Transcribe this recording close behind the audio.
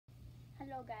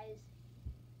go, guys.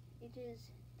 It is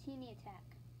Teeny attack.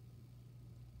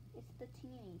 It's the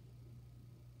Teeny.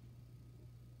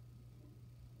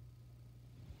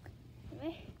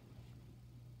 Okay.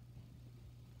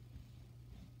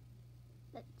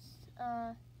 Let's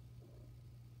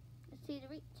see the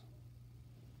reach.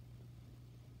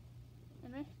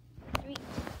 Reach.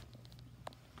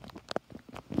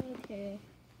 Okay.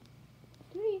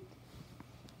 Reach.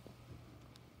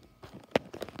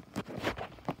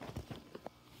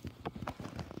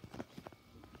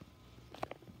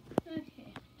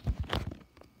 Okay.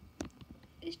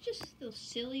 It's just the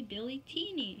silly Billy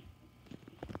Teeny.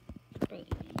 Bro,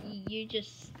 you're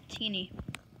just Teeny.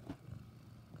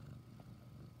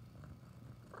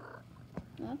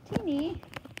 Oh, Teeny.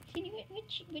 Teeny,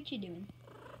 what you doing?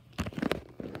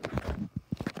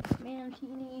 Man,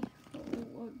 Teeny.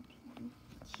 Oh,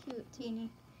 cute Teeny.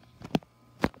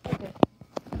 Okay.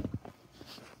 I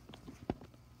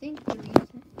think the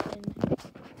reason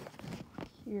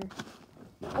here.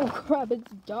 Oh crap,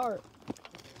 it's dark.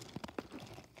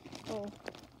 Oh.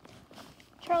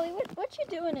 Charlie, what you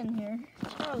doing in here?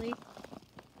 Charlie,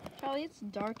 it's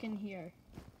dark in here.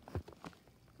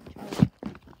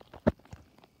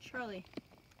 Charlie.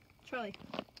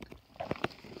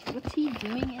 What's he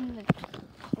doing in the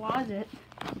closet?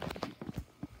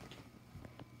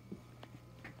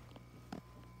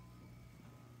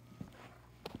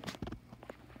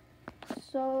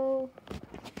 So,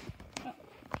 oh.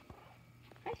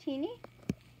 Hi, Teeny.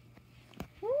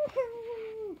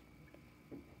 Woohoo!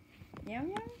 Meow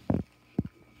meow.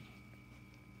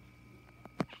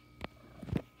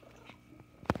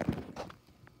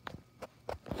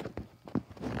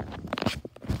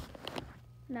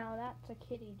 Now that's a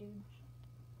kitty, dude.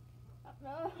 Oh,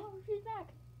 no, she's back.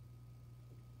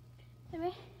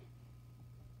 Anyway.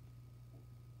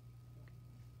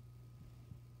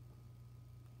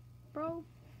 Bro,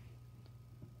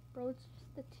 it's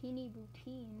just the Teeny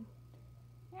routine.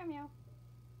 Meow meow.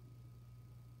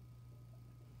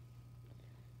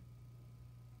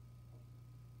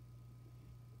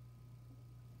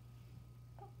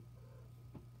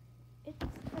 It's a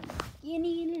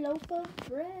skinny loaf of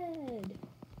bread.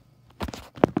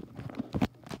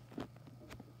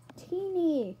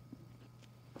 Teeny.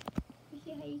 You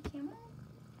see how you camera?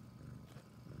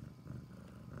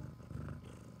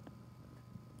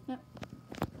 Yep.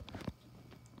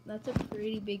 That's a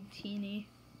pretty big Teeny.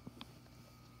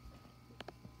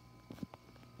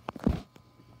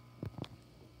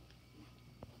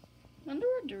 Wonder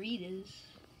where Dorit is.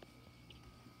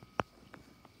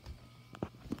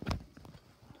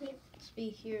 Must be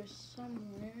here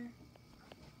somewhere.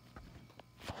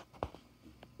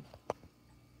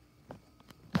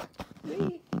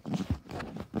 Dorit.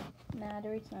 Nah,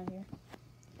 Dorit's not here.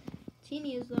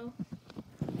 Teeny is though.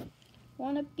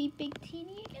 Wanna be big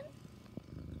Teeny again?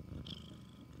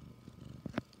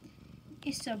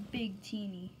 It's a big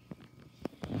Teeny.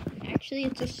 Actually,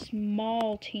 it's a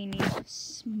small Teeny.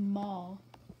 Small.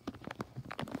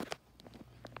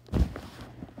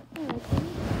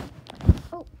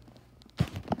 Oh.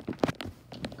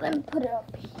 Let me put it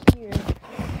up here.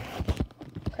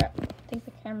 Crap. I think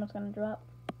the camera's gonna drop.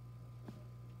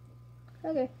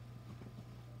 Okay.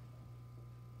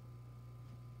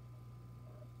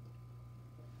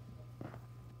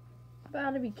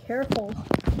 Gotta be careful.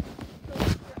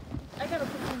 I gotta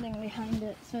put something behind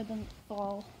it so it doesn't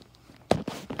fall.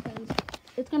 Because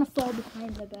it's gonna fall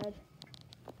behind the bed.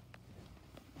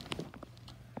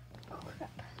 Oh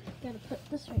crap. Gotta put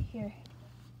this right here.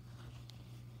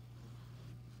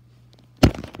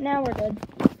 Now we're good.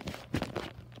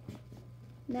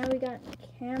 Now we got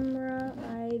camera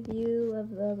eye view of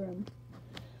the room.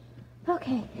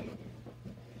 Okay.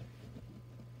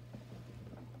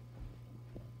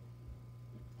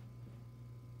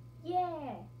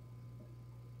 Yeah.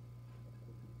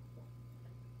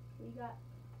 We got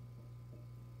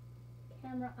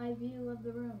camera eye view of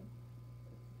the room.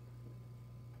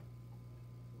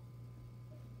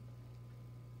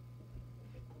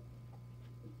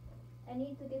 I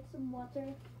need to get some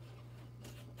water.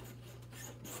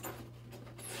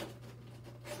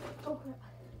 Oh crap.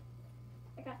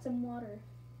 I got some water.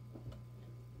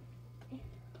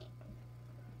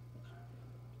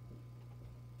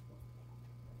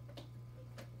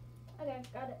 Okay,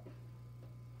 got it.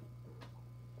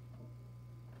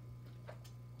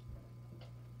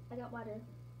 I got water.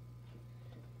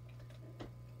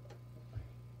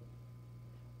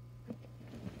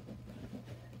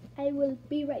 I will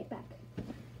be right back.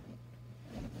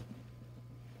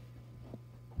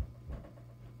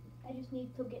 I just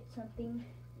need to get something.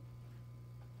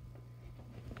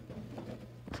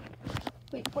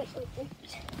 Wait.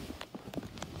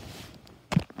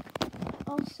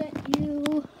 I'll set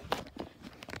you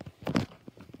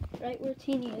right where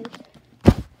Teeny is.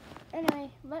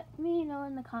 Anyway, let me know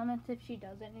in the comments if she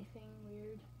does anything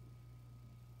weird.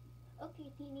 Okay,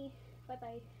 Teeny.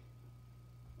 Bye-bye.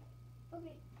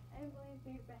 Okay, I'm going to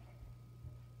be right back.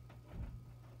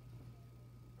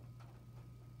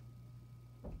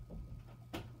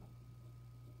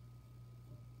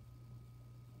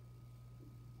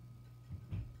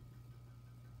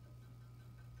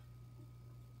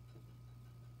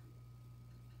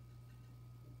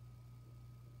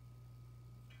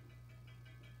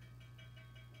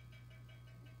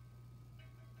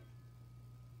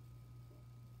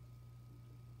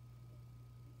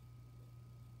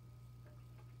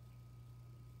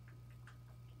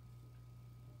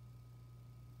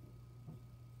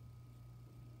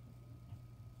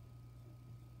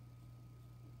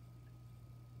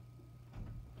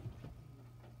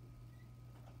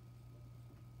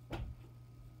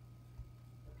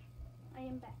 I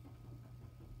am back.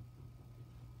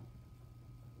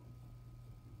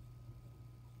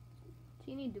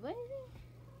 Teeny, do anything?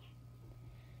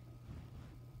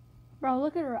 Bro,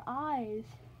 look at her eyes.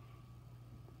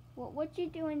 What you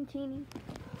doing, Teeny?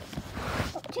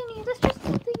 Oh, Teeny, that's just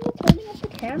something that's holding up the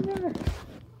camera.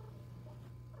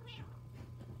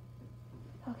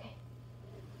 Okay.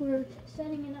 We're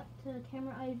setting it up to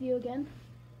camera eye view again.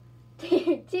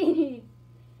 Teeny!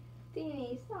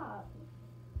 Teeny, stop.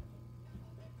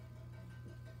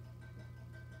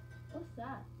 What's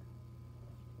that?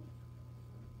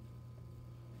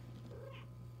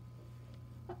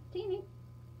 Oh, Teeny.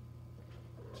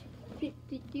 Do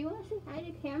you want to say hi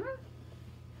to camera?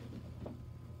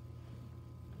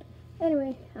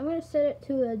 Anyway, I'm going to set it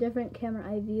to a different camera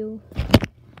eye view.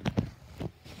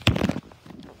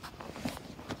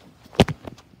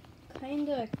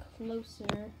 Kinda closer.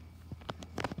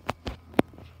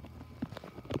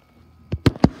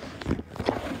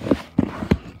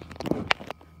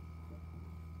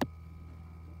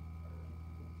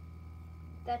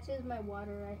 That is my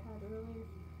water I had earlier.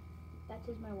 That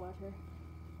is my water.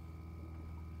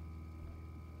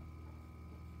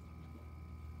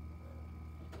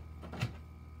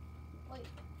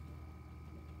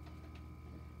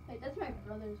 Wait, that's my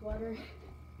brother's water.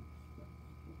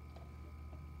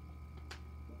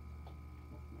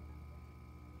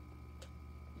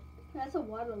 That's a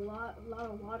lot of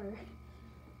water.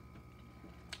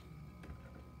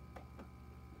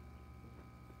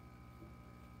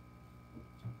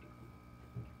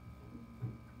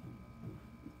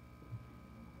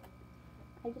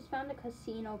 I just found a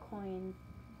casino coin.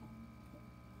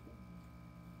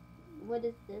 What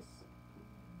is this?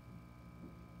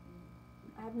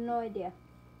 I have no idea.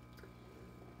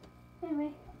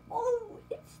 Anyway. Oh,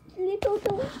 it's little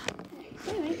Dorit.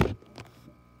 Anyway.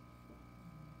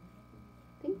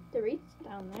 I think Dorit's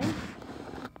down there.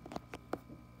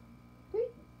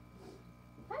 Dorit.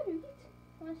 Hi, Dorit.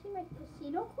 Want to see my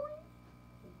casino coin?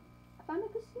 I found a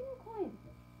casino coin.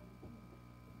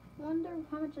 I wonder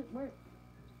how much it's worth.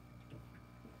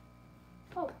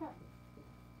 Oh, crap.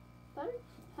 I thought it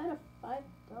had a $5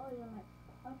 in my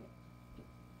pocket.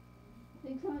 I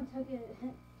think someone took it.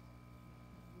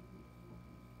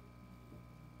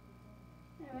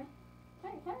 Anyway. Hi.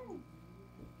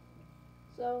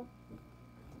 So,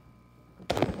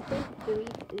 I think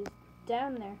Dorit is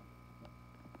down there.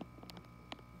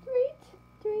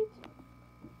 Dorit.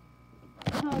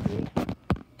 Oh, Dorit.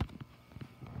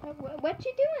 What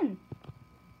you doing?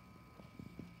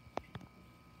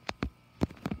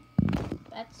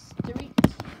 That's Dorit.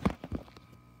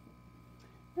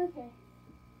 Okay.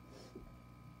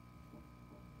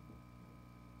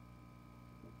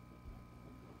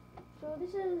 So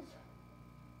this is...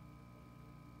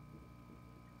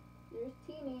 There's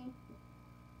Teeny.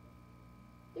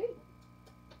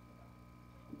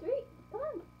 Dorit, come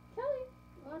on. Kelly,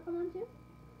 you wanna come on too?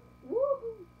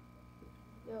 Woohoo!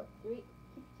 Yo, Dorit,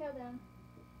 keep your tail down.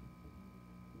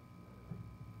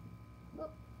 Oh,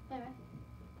 anyway.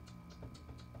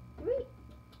 Dorit!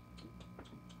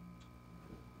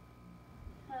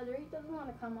 Dorit doesn't want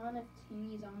to come on if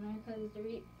Teeny's on there because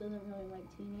Dorit doesn't really like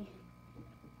Teeny.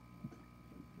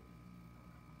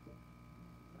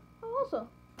 Oh, also,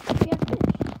 we have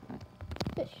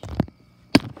fish.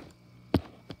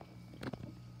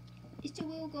 Is the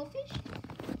little goldfish?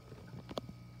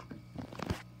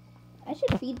 I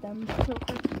should feed them real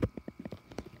quick.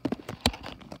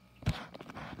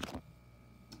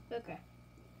 Okay.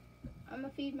 I'm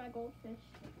gonna feed my goldfish.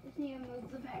 Just need to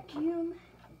move the vacuum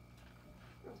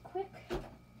real quick.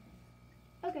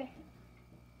 Okay.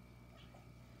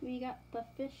 We got the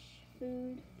fish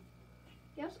food.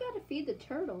 You also gotta feed the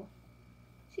turtle.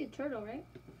 See the turtle, right?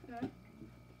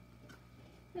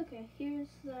 Okay, here's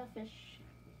the fish.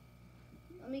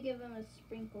 Let me give him a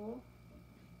sprinkle.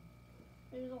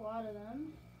 There's a lot of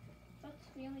them, but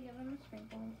we only give him a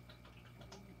sprinkle.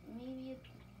 Maybe it's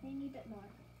a tiny bit more.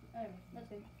 Alright, that's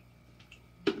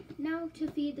good. Now to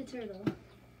feed the turtle.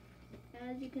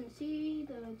 As you can see,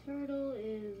 the turtle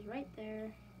is right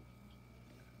there.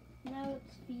 Now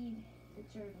let's feed the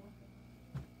turtle.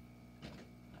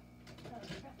 Oh,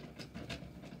 crap.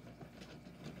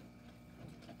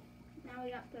 Now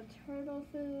we got the turtle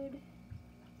food.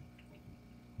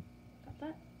 Got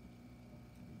that?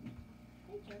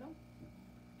 Hey, turtle.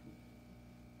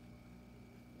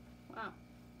 Wow.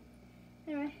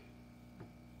 Anyway.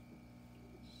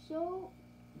 So,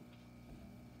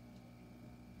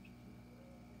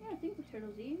 yeah, I think the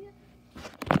turtle's eating it.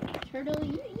 Turtle,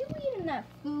 you eating that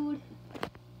food?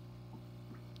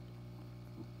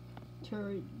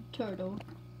 Turtle.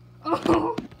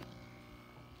 Oh!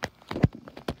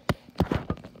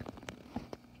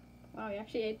 Wow, he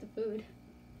actually ate the food.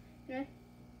 Okay.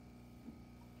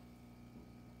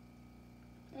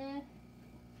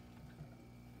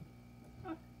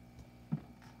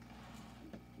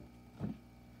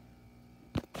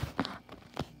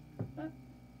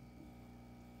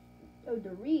 Oh,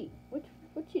 Dorit, what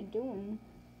you doing?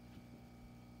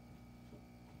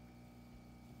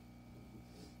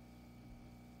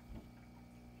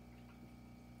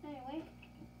 Anyway,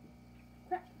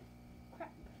 crap.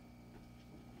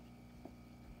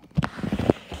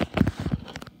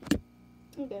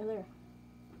 Okay, there.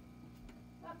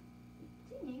 Oh,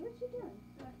 Tini, what you doing?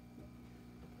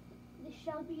 This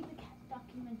shall be the cat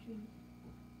documentary.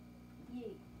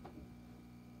 Yay.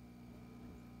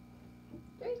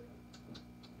 3.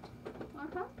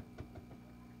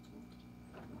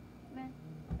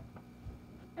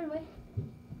 Anyway.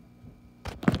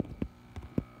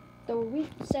 Dorit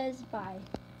says bye.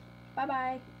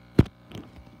 Bye-bye.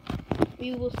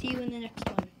 We will see you in the next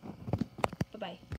one. Bye-bye.